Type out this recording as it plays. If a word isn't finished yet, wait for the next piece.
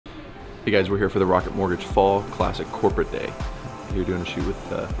Hey guys, we're here for the Rocket Mortgage Fall Classic Corporate Day. We're doing a shoot with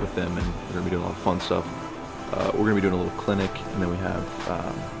them, and we're gonna be doing a lot of fun stuff. We're gonna be doing a little clinic, and then we have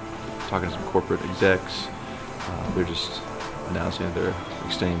talking to some corporate execs. They're just announcing that they're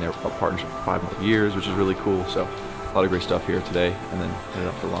extending their partnership for 5 more years, which is really cool. So a lot of great stuff here today, and then headed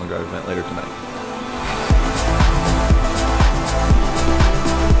up to the long drive event later tonight.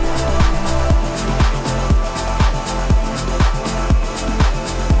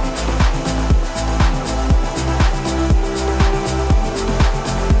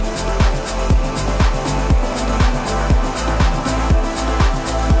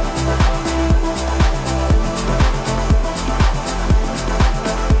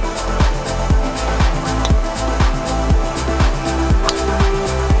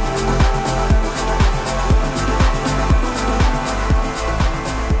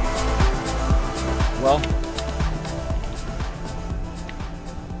 Well,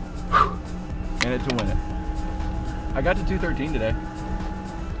 in it to win it. I got to 213 today,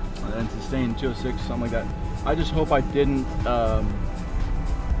 and sustained 206, something like that. I just hope I didn't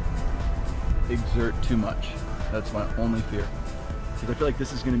exert too much. That's my only fear, because I feel like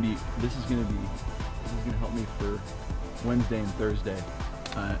this is gonna help me for Wednesday and Thursday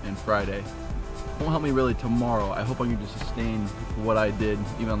and Friday. It won't help me really tomorrow. I hope I can just sustain what I did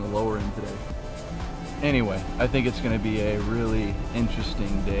even on the lower end today. Anyway, I think it's going to be a really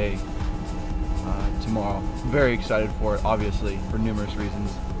interesting day tomorrow. Very excited for it, obviously, for numerous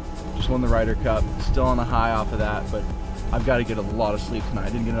reasons. Just won the Ryder Cup, still on a high off of that, but I've got to get a lot of sleep tonight. I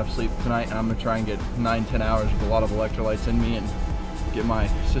didn't get enough sleep tonight, and I'm going to try and get 9-10 hours with a lot of electrolytes in me and get my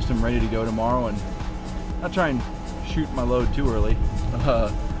system ready to go tomorrow, and not try and shoot my load too early.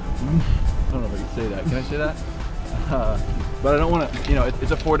 I don't know if I can say that. Can I say that? But I don't want to, you know,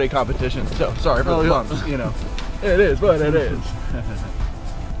 it's a 4-day competition, so sorry for the bumps, you know. It is what it is.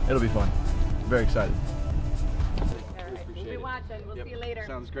 It'll be fun. Very excited. All right, we'll be watching. We'll see you later.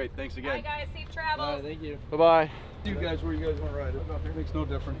 Sounds great. Thanks again. Bye guys, safe travels. Bye, thank you. Bye-bye. You guys, where you guys want to ride? It makes no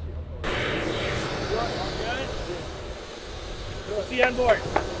difference. See you on board.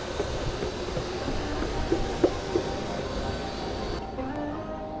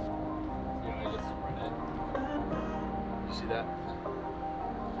 See that?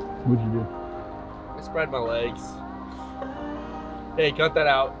 What'd you do? I spread my legs. Hey, cut that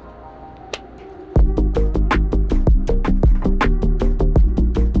out.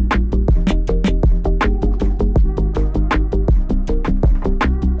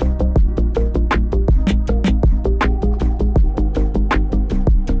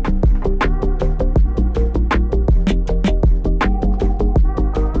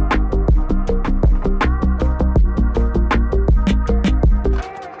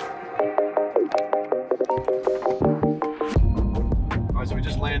 So we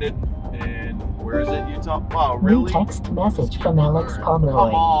just landed, and where is it, Utah? Wow, really? New text message from Alex Pomeroy.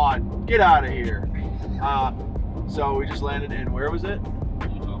 Come on, get out of here. So we just landed in, where was it?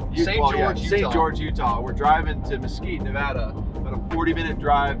 Utah. St. George, Utah. We're driving to Mesquite, Nevada. About a 40-minute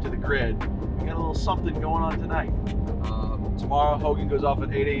drive to the grid. We got a little something going on tonight. Tomorrow, Hogan goes off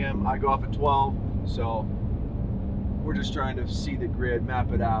at 8 a.m. I go off at 12. So we're just trying to see the grid,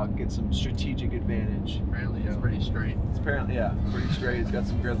 map it out, get some strategic advantage. Apparently it's pretty straight. It's apparently, yeah, pretty straight. It's got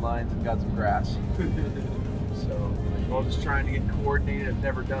some grid lines and got some grass. So we're all just trying to get coordinated. I've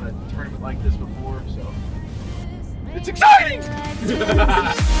never done a tournament like this before, so it's exciting!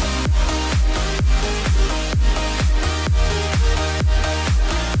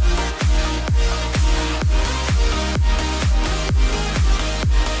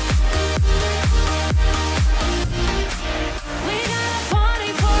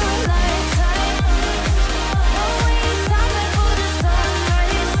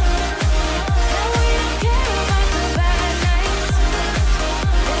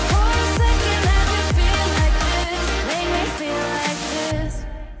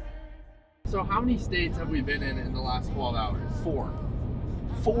 So how many states have we been in the last 12 hours?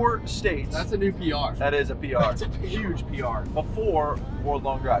 4 states. That's a new PR. That is a PR. That's a PR. Huge PR. Before World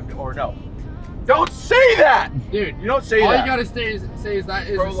Long Drive, or no. Don't say that! Dude, you don't say all that. you gotta say is that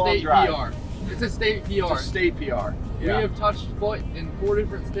is a state PR. It's a state PR. It's a state PR. Yeah. We have touched foot in 4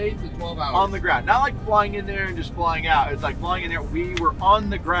 different states in 12 hours. On the ground. Not like flying in there and just flying out. It's like flying in there. We were on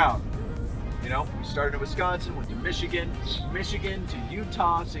the ground. You know, we started in Wisconsin, went to Michigan, Michigan to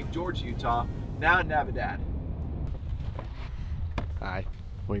Utah, St. George, Utah, now in Navidad. Hi,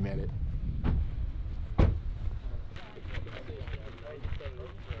 we made it.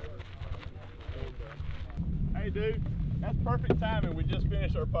 Hey, dude. That's perfect timing. We just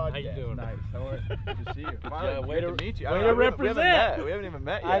finished our podcast. How you doing? Nice. How are you? Good to see you. Yeah, way to meet you. way to represent. We haven't even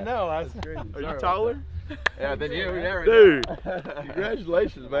met yet. I know. That's crazy. Are you taller? Yeah, then you. Yeah, right Dude, now.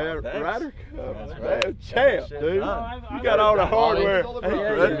 congratulations, man. Thanks. Ryder Cup, That's man. right. Champ, Shit dude. done. You got all the hardware. Older Hey,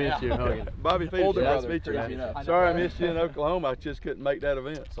 brother. good to Yeah. meet you. Bobby Peters, Older nice brother, to meet you, crazy man. enough. Sorry I missed you in Oklahoma. I just couldn't make that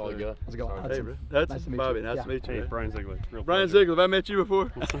event. It's all good. How's it going? Hey, bro. That's Bobby. Nice to meet you. Hey, man. Brian Ziegler. Real Brian pleasure. Ziegler, have I met you before?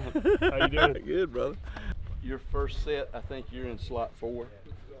 How you doing? Good, brother. Your first set, I think you're in slot 4,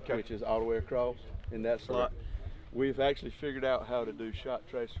 which is all the way across in that slot. We've actually figured out how to do shot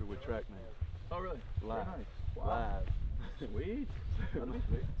tracer with TrackMan. Oh, really? Live. Very nice. Wow. Live. Sweet.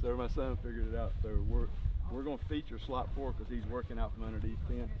 So my son figured it out. So we're going to feature slot 4 because he's working out from under these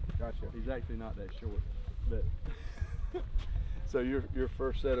pins. Gotcha. He's actually not that short, but so your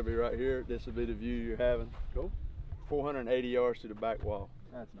first set will be right here. This will be the view you're having. Cool. 480 yards to the back wall.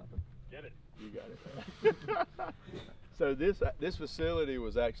 That's nothing. Get it. You got it. So this facility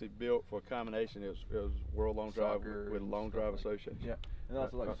was actually built for a combination. It was World Long Drive Soccer with and Long stuff Drive like- Association. Yeah. And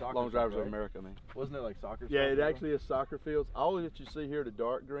also like soccer. Long Drivers stuff, of right? America, I mean. Wasn't it like soccer? Yeah, stuff it as well? actually is soccer fields. All that you see here, the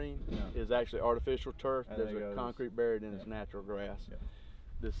dark green, Yeah. is actually artificial turf. And There's there a goes- concrete buried in its natural grass. Yeah.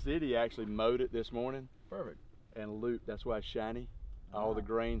 The city actually mowed it this morning Perfect. and looped. That's why it's shiny. All the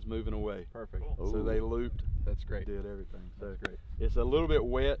grain's moving away. Perfect. So they looped, That's great. did everything. So That's great. it's a little bit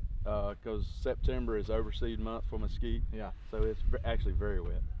wet because September is overseed month for mesquite. Yeah. So it's actually very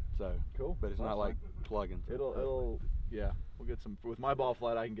wet. So Cool. but it's Well, not that's like plugging. Yeah. We'll get some, with my ball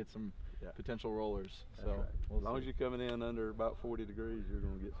flight, I can get some Yeah. potential rollers. That's So right. we'll As long as see. you're coming in under about 40 degrees, you're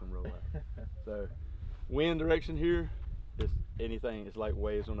going to get some rollout. So, wind direction here is anything. It's like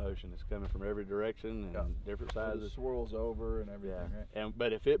waves on the ocean. It's coming from every direction and Yeah. different So it sizes. swirls over and everything, Yeah. right?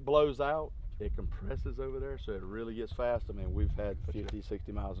 But if it blows out, it compresses over there, so it really gets fast. I mean, we've had 50,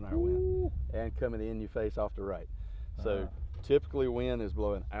 60 miles an hour wind, and coming in, you face off to right. So typically, wind is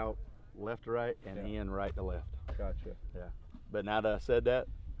blowing out left to right and Yeah. in right to left. Gotcha. Yeah. But now that I said that,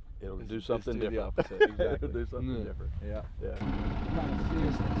 it'll do It's something do the different. opposite, exactly. It'll do something Yeah. different. Yeah. Yeah.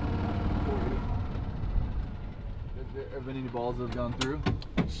 Have been any balls that have gone through?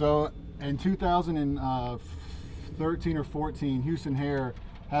 So in 2013 or 14, Houston Hare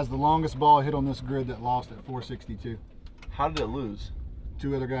has the longest ball hit on this grid that lost at 462. How did it lose?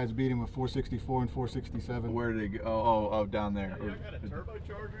 2 other guys beat him with 464 and 467. Where did it go? Oh, down there. Got a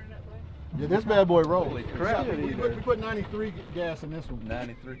turbocharger in that thing? Yeah, this bad boy rolls. Holy crap. We put 93 gas in this one.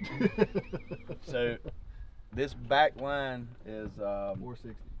 93. So this back line is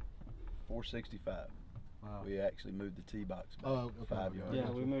 460. 465. Wow. We actually moved the tee box back Oh, okay. 5 yards. Yeah,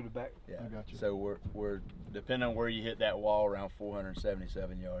 we moved it back. Yeah. I got you. So we're depending on where you hit that wall, around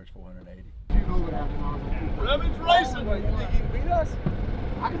 477 yards, 480. Lemon's racing. You think you can beat us?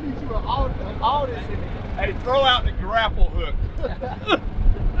 I can beat you all this. Hey, throw out the grapple hook.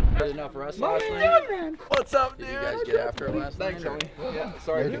 Good enough for us last night. What's up, Did dude? you guys get after it last night? or- Yeah,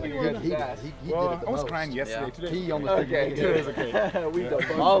 sorry. He we did were it the fast. most. crying yesterday. Yeah. Today, He almost Okay, did good. it. okay. We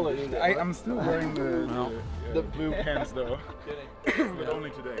demolished it. I'm still wearing the blue pants though, Kidding. but only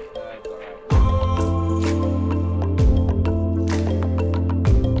today. That's all right.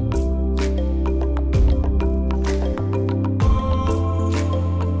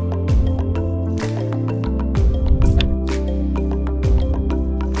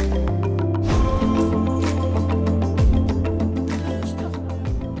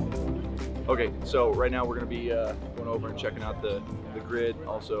 Okay, so right now we're going to be going over and checking out the grid,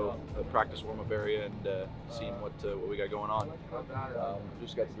 also the practice warm-up area, and seeing what we got going on.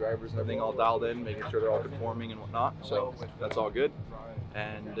 Just got the drivers and everything all dialed in, making sure they're all conforming and whatnot, so that's all good.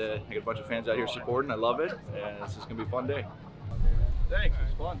 And I got a bunch of fans out here supporting. I love it, and this is going to be a fun day. Thanks, it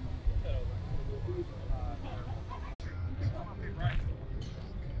was fun.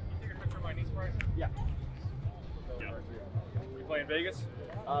 Yeah. We playing Vegas?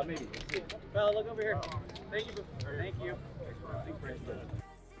 Maybe. Let's see. Bella, look over here. Thank you. Thank you.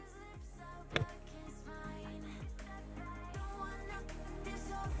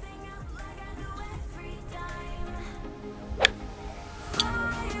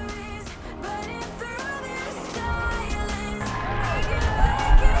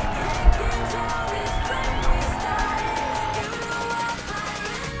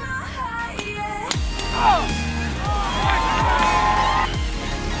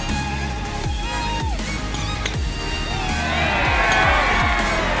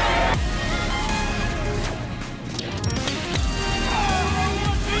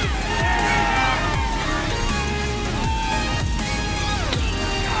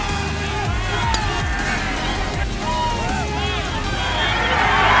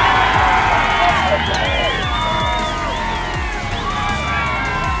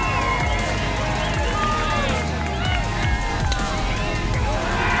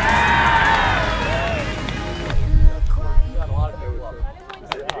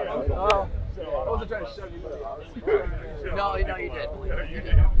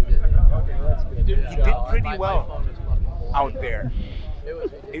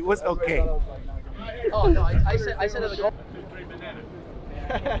 It was okay. Oh no, I said it was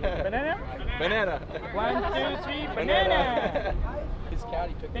Banana? Banana. 1, 2, 3, banana. His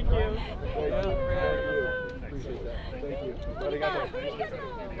caddy took Thank you. Appreciate that. Thank you. There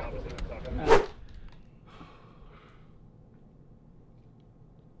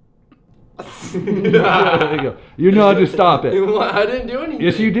you go. You know how to stop it. I didn't do anything.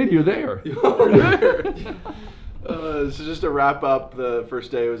 Yes, you did. You're there. So just to wrap up, the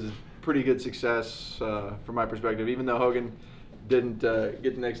first day was a pretty good success from my perspective. Even though Hogan didn't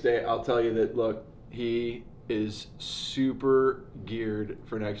get the next day, I'll tell you that, look, he is super geared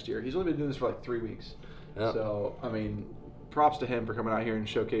for next year. He's only been doing this for like 3 weeks. Yep. So, I mean, props to him for coming out here and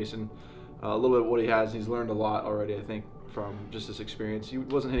showcasing a little bit of what he has. He's learned a lot already, I think, from just this experience. He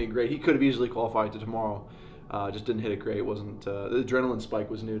wasn't hitting great. He could have easily qualified to tomorrow. Just didn't hit it great. Wasn't the adrenaline spike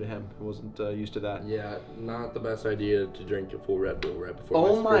was new to him. He wasn't used to that. Yeah, not the best idea to drink a full Red Bull right before.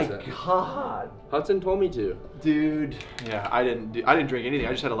 Oh my God! Hudson told me to. Dude, yeah, I didn't drink anything.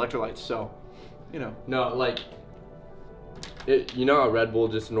 I just had electrolytes, so, you know. No, like, you know how Red Bull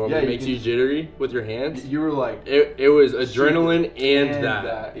just normally makes you jittery with your hands? You were like, it was adrenaline and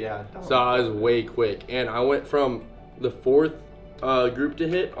that. Yeah. So I was way quick, and I went from the fourth group to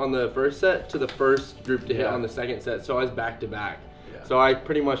hit on the first set to the first group to hit on the second set, so I was back to back. So I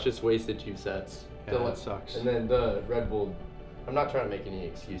pretty much just wasted 2 sets. Yeah, that sucks. And then the Red Bull, I'm not trying to make any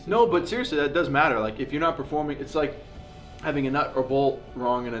excuses. No, but seriously, that does matter. Like, if you're not performing, it's like having a nut or bolt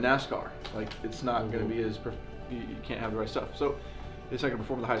wrong in a NASCAR. Like, it's not going to be as, you can't have the right stuff. So it's not going to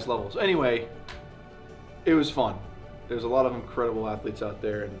perform at the highest level. So anyway, it was fun. There's a lot of incredible athletes out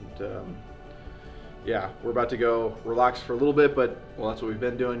there, and yeah, we're about to go relax for a little bit, but, well, that's what we've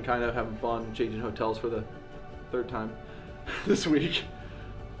been doing, kind of having fun, changing hotels for the 3rd time this week.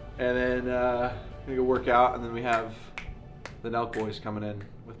 And then gonna go work out, and then we have the Nelk Boys coming in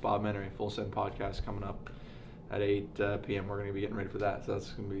with Bob Menery, Full Send podcast coming up at 8 p.m. We're gonna be getting ready for that, so that's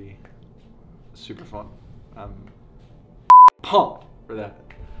gonna be super fun. I'm pumped for that.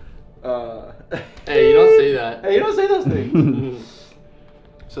 Hey, you don't say that. Hey, you don't say those things.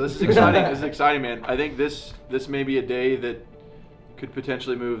 So this is exciting. This is exciting, man. I think this may be a day that could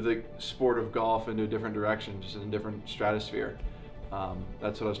potentially move the sport of golf into a different direction, just in a different stratosphere.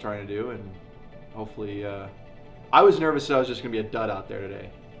 That's what I was trying to do, and hopefully, I was nervous that I was just gonna be a dud out there today.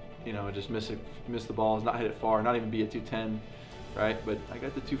 You know, just miss the balls, not hit it far, not even be at 210, right? But I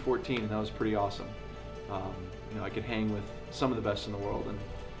got to 214, and that was pretty awesome. You know, I could hang with some of the best in the world, and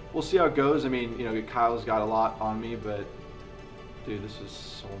we'll see how it goes. I mean, you know, Kyle's got a lot on me, but dude, this is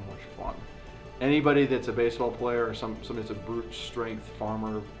so much fun. Anybody that's a baseball player or somebody that's a brute strength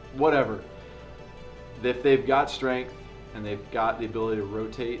farmer, whatever, if they've got strength and they've got the ability to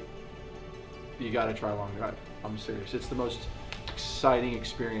rotate, you got to try long drive. I'm serious. It's the most exciting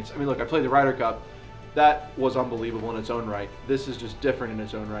experience. I mean, look, I played the Ryder Cup. That was unbelievable in its own right. This is just different in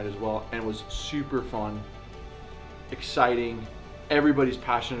its own right as well, and was super fun, exciting. Everybody's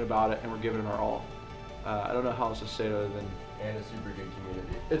passionate about it, and we're giving it our all. I don't know how else to say it other than, and a super good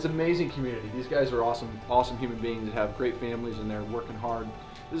community. It's an amazing community. These guys are awesome human beings that have great families, and they're working hard.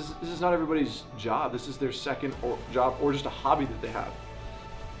 This is not everybody's job. This is their second job or just a hobby that they have.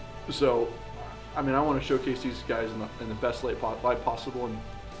 So, I mean, I want to showcase these guys in the best light possible, and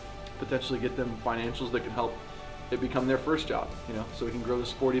potentially get them financials that can help it become their first job, you know, so we can grow the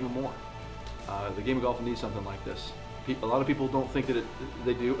sport even more. The game of golf needs something like this. A lot of people don't think that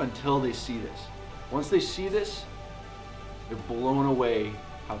they do until they see this. Once they see this, they're blown away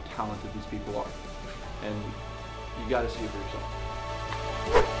how talented these people are. And you got to see it for yourself.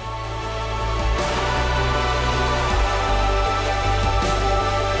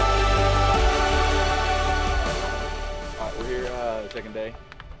 All right, we're here, second day.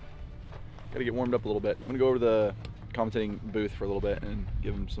 Got to get warmed up a little bit. I'm going to go over to the commentating booth for a little bit and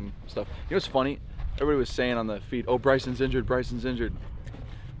give them some stuff. You know what's funny? Everybody was saying on the feed, oh, Bryson's injured, Bryson's injured.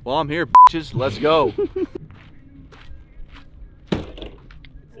 Well, I'm here, bitches. Let's go. You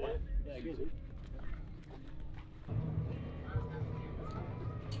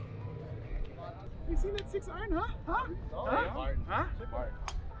seen that 6 iron, huh? Huh?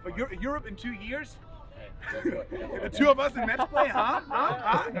 For Europe in 2 years? The 2 of us in match play, huh?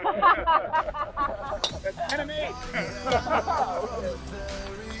 That's anime.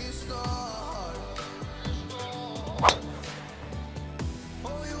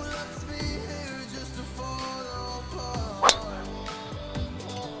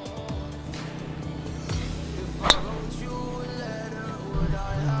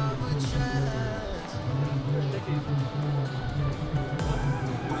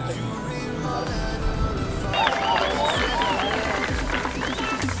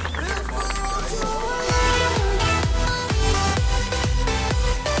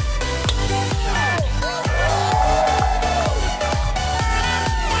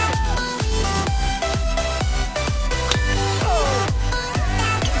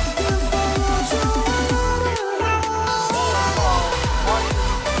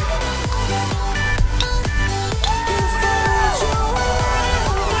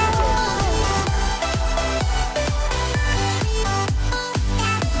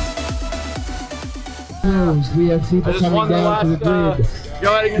 We have people coming down to the grid.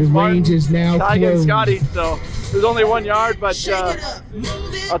 The range is now closed. Scotty, so it was only 1 yard, but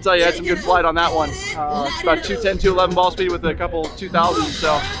I'll tell you, I had some good flight on that one. About 210, 211 ball speed with a couple 2000s.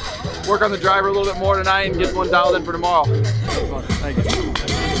 So work on the driver a little bit more tonight and get one dialed in for tomorrow. Thank you.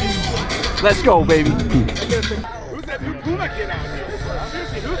 Let's go, baby. Who's that new Puma kid out here?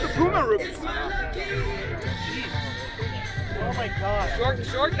 Seriously, who's the Puma rookie? Oh my god.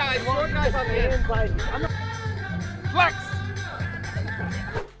 Short guys on the inside. Flex!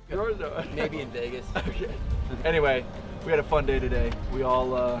 Maybe in Vegas. Okay. Anyway, we had a fun day today. We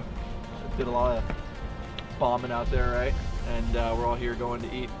all did a lot of bombing out there, right? And we're all here going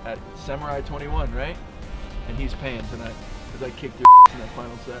to eat at Samurai 21, right? And he's paying tonight because I kicked your in that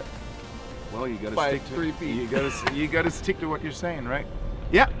final set. Well, you gotta By stick to 3 feet. You gotta stick to what you're saying, right?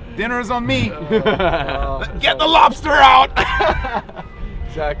 Yeah, dinner is on me. Get the lobster out!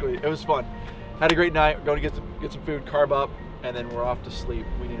 Exactly. It was fun. Had a great night. We're going to get some food, carb up, and then we're off to sleep.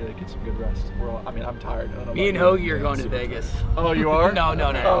 We need to get some good rest. I mean, I'm tired. I don't know Me and Hoagie are going to Vegas. Oh, you are? No, I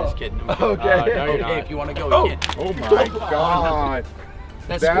was just kidding. Okay. Okay, if you want to go, you can. Oh my god.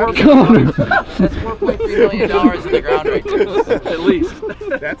 That's $4.3 million in the ground right there. At least.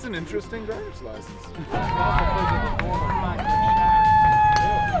 That's an interesting driver's license.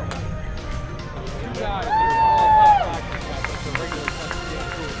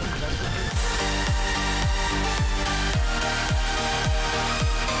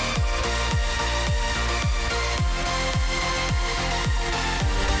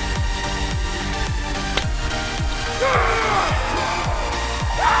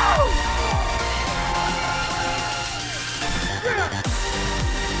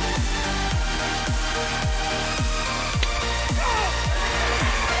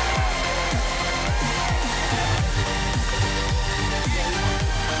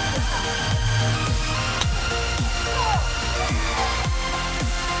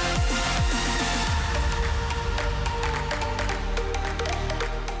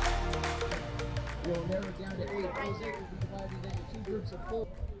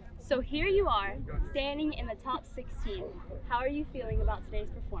 So here you are, standing in the top 16. How are you feeling about today's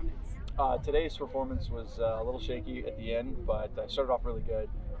performance? Today's performance was a little shaky at the end, but I started off really good.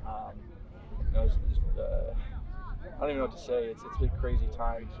 I don't even know what to say. It's been crazy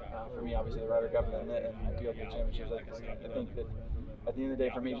times for me. Obviously, the Ryder Cup and the Videography Championships. I think that at the end of the day,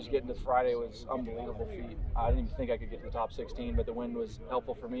 for me, just getting to Friday was unbelievable feat. I didn't even think I could get to the top 16, but the win was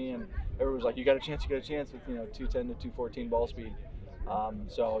helpful for me, and everyone was like, "You got a chance, with 210 to 214 ball speed."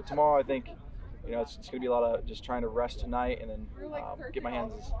 So tomorrow, I think, it's going to be a lot of just trying to rest tonight and then get my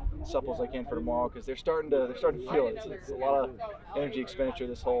hands as supple as I can for tomorrow, because they're starting to feel it. It's a lot of energy expenditure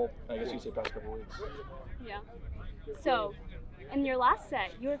this whole, I guess you'd say, past couple of weeks. Yeah. So, in your last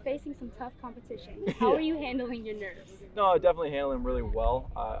set, you were facing some tough competition. How are you handling your nerves? No, I definitely handle them really well.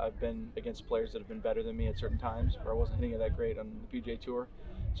 I've been against players that have been better than me at certain times, where I wasn't hitting it that great on the PGA Tour.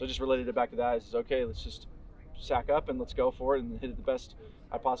 So I just related it back to that. I said, okay, let's just sack up and let's go for it and hit it the best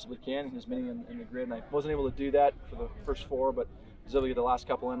I possibly can, and as many in the grid. And I wasn't able to do that for the first 4, but I was able to get the last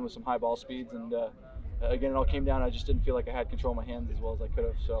couple in with some high ball speeds. And again, it all came down. I just didn't feel like I had control of my hands as well as I could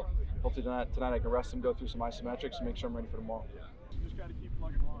have. So hopefully tonight I can rest them, go through some isometrics, and make sure I'm ready for tomorrow. You just got to keep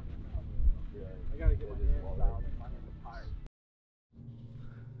plugging along. I got to get my hands out. My hands are tired.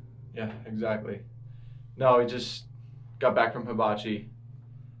 Yeah, exactly. No, we just got back from Hibachi,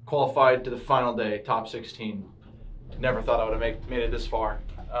 qualified to the final day, top 16. Never thought I would have made it this far.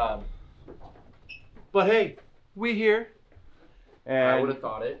 But hey, we here. And I would have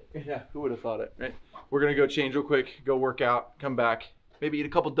thought it. Yeah, who would have thought it, right? We're going to go change real quick, go work out, come back, maybe eat a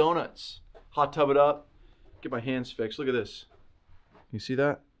couple donuts, hot tub it up, get my hands fixed. Look at this. You see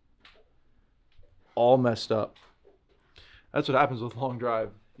that? All messed up. That's what happens with long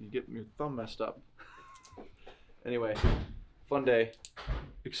drive. You get your thumb messed up. Anyway, fun day.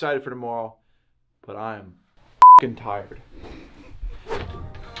 Excited for tomorrow, but I'm f***ing tired.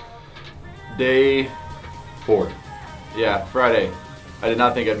 Day 4. Yeah, Friday. I did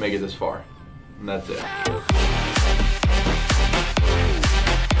not think I'd make it this far. And that's it.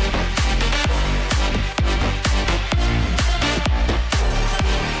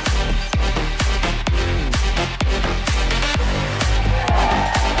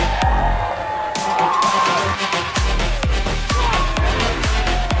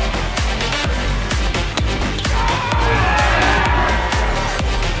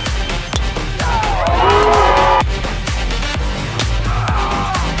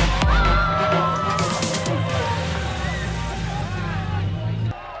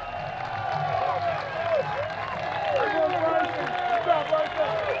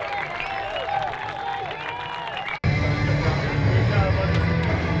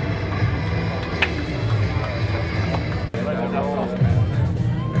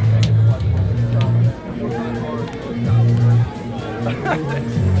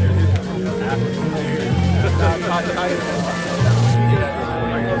 Ladies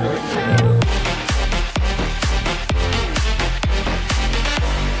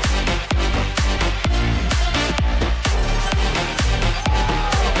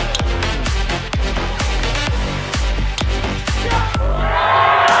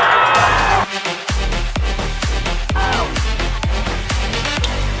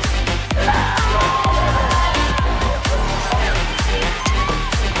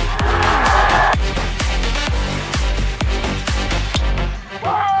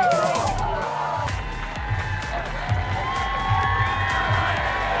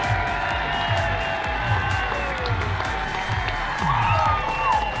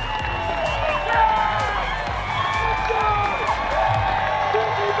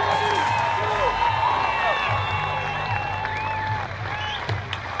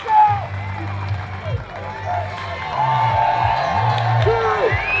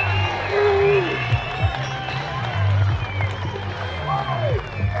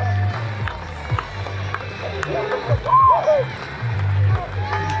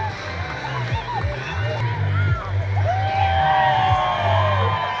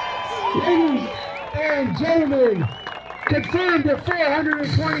and gentlemen, confirmed at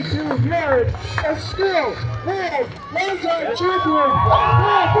 422 yards of skill, world long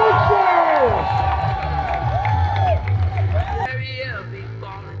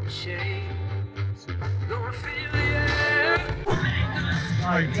time champion,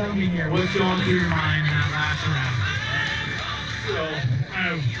 Alright, tell me here, what's going through your mind in that last round? So,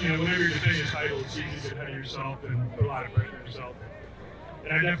 kind of, whenever you're defending a title, it's easy to get ahead of yourself and put a lot of pressure on yourself.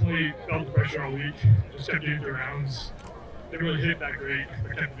 And I definitely felt the pressure all week. Just kept getting through rounds. Didn't really hit that great,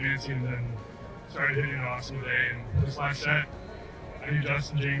 but kept advancing and then started hitting an awesome day. And this last set, I knew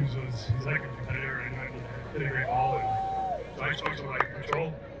Justin James he's like a competitor and I knew he hit a great ball. And so I just focused on like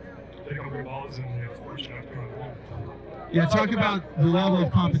control, take on good balls, and was fortunate enough to come on home. Yeah, talk about the level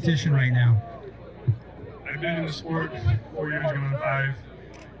of competition right now. I've been in the sport 4 years, going on 5.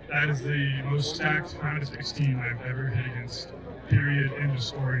 That is the most stacked round of 16 I've ever hit against. Period, end of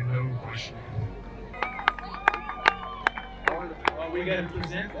story, no question. Well, we got to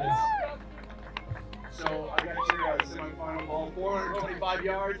present this. So I got your semifinal ball, 425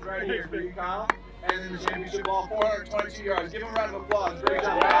 yards right here for you, Kyle. And then the championship ball, 422 yards. Give him a round of applause. Great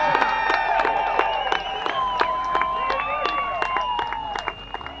job.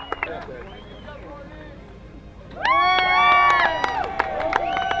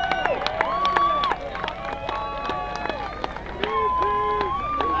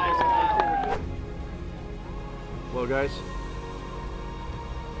 Well, guys,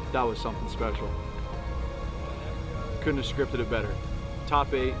 that was something special. Couldn't have scripted it better.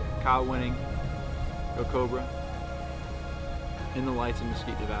 Top 8, Kyle winning, go Cobra, in the lights in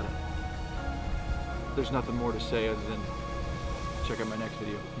Mesquite, Nevada. There's nothing more to say other than check out my next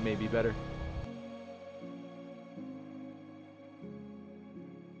video. Maybe better.